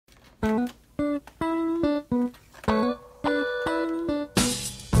Buy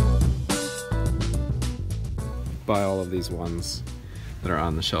all of these ones that are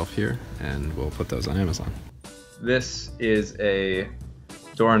on the shelf here, and we'll put those on Amazon. This is a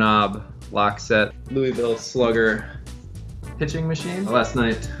doorknob lock set, Louisville Slugger pitching machine. Last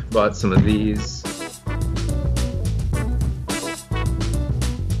night bought some of these.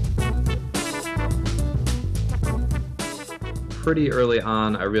 Pretty early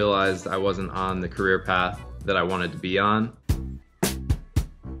on, I realized I wasn't on the career path that I wanted to be on.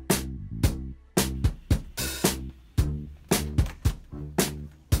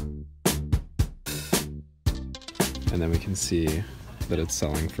 And then we can see that it's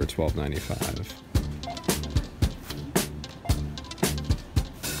selling for $12.95.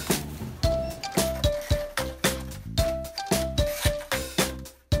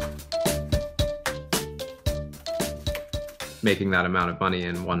 Making that amount of money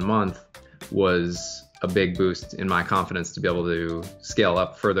in 1 month was a big boost in my confidence to be able to scale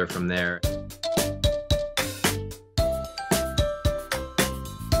up further from there.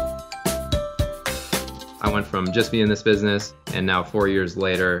 I went from just being in this business, and now 4 years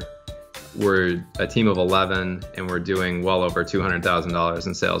later, we're a team of 11 and we're doing well over $200,000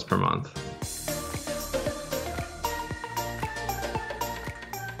 in sales per month.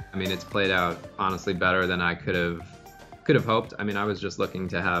 I mean, it's played out honestly better than I could have hoped. I mean, I was just looking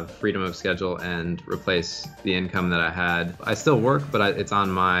to have freedom of schedule and replace the income that I had. I still work, but it's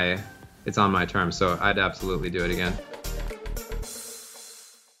on my terms, so I'd absolutely do it again.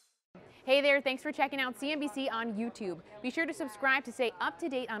 Hey there, thanks for checking out CNBC on YouTube. Be sure to subscribe to stay up to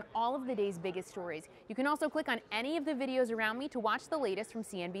date on all of the day's biggest stories. You can also click on any of the videos around me to watch the latest from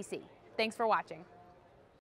CNBC. Thanks for watching.